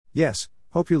Yes,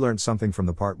 hope you learned something from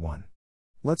the part 1.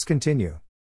 Let's continue.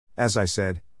 As I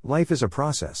said, life is a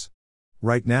process.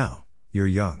 Right now, you're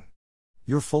young.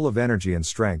 You're full of energy and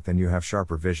strength and you have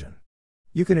sharper vision.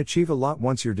 You can achieve a lot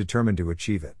once you're determined to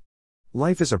achieve it.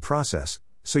 Life is a process,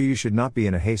 so you should not be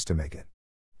in a haste to make it.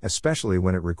 Especially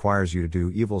when it requires you to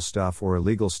do evil stuff or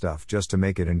illegal stuff just to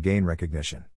make it and gain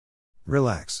recognition.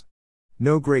 Relax.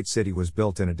 No great city was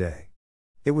built in a day.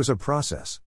 It was a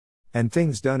process. And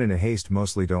things done in a haste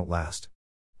mostly don't last.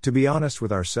 To be honest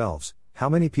with ourselves, how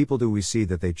many people do we see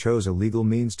that they chose illegal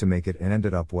means to make it and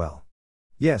ended up well?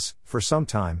 Yes, for some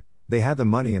time, they had the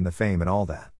money and the fame and all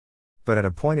that. But at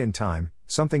a point in time,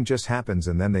 something just happens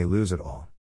and then they lose it all.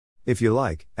 If you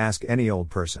like, ask any old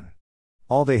person.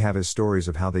 All they have is stories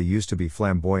of how they used to be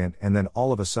flamboyant and then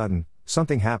all of a sudden,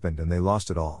 something happened and they lost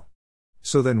it all.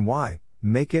 So then why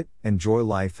make it, enjoy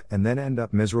life, and then end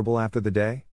up miserable after the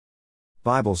day?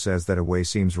 Bible says that a way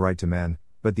seems right to men,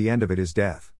 but the end of it is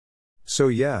death. So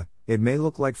yeah, it may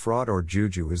look like fraud or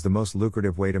juju is the most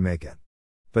lucrative way to make it.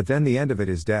 But then the end of it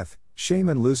is death, shame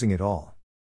and losing it all.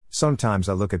 Sometimes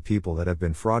I look at people that have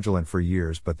been fraudulent for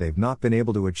years but they've not been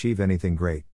able to achieve anything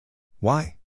great.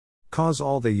 Why? 'Cause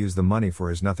all they use the money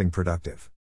for is nothing productive.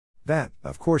 That,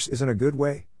 of course, isn't a good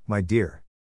way, my dear.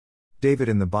 David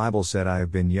in the Bible said, I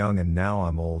have been young and now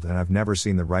I'm old and I've never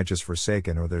seen the righteous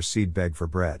forsaken or their seed beg for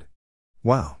bread.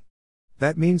 Wow.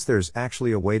 That means there's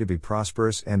actually a way to be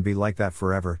prosperous and be like that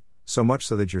forever, so much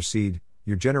so that your seed,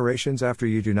 your generations after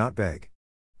you do not beg.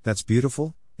 That's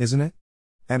beautiful, isn't it?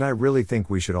 And I really think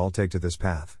we should all take to this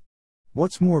path.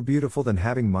 What's more beautiful than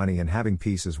having money and having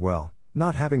peace as well,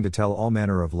 not having to tell all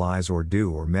manner of lies or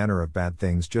do all manner of bad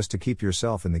things just to keep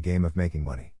yourself in the game of making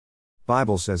money.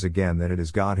 Bible says again that it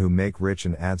is God who make rich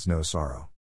and adds no sorrow.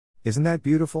 Isn't that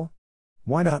beautiful?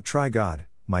 Why not try God,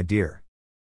 my dear?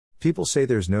 People say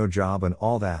there's no job and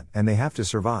all that, and they have to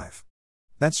survive.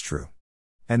 That's true.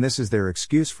 And this is their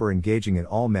excuse for engaging in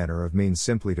all manner of means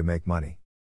simply to make money.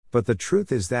 But the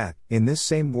truth is that, in this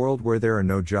same world where there are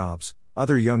no jobs,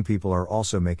 other young people are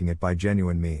also making it by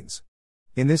genuine means.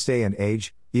 In this day and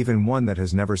age, even one that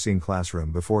has never seen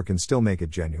classroom before can still make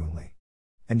it genuinely.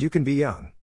 And you can be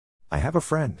young. I have a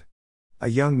friend. A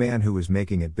young man who is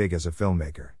making it big as a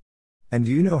filmmaker. And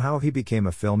do you know how he became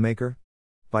a filmmaker?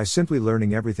 By simply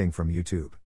learning everything from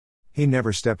YouTube. He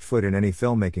never stepped foot in any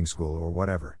filmmaking school or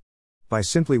whatever. By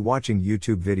simply watching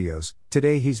YouTube videos,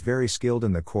 today he's very skilled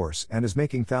in the course and is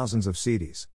making thousands of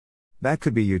CDs. That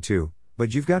could be you too,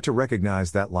 but you've got to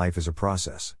recognize that life is a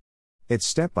process. It's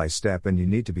step by step and you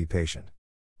need to be patient.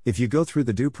 If you go through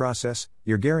the due process,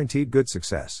 you're guaranteed good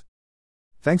success.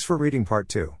 Thanks for reading part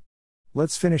 2.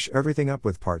 Let's finish everything up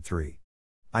with part 3.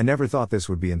 I never thought this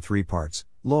would be in 3 parts,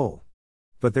 lol.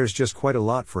 But there's just quite a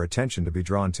lot for attention to be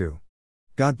drawn to.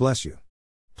 God bless you.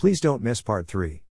 Please don't miss part 3.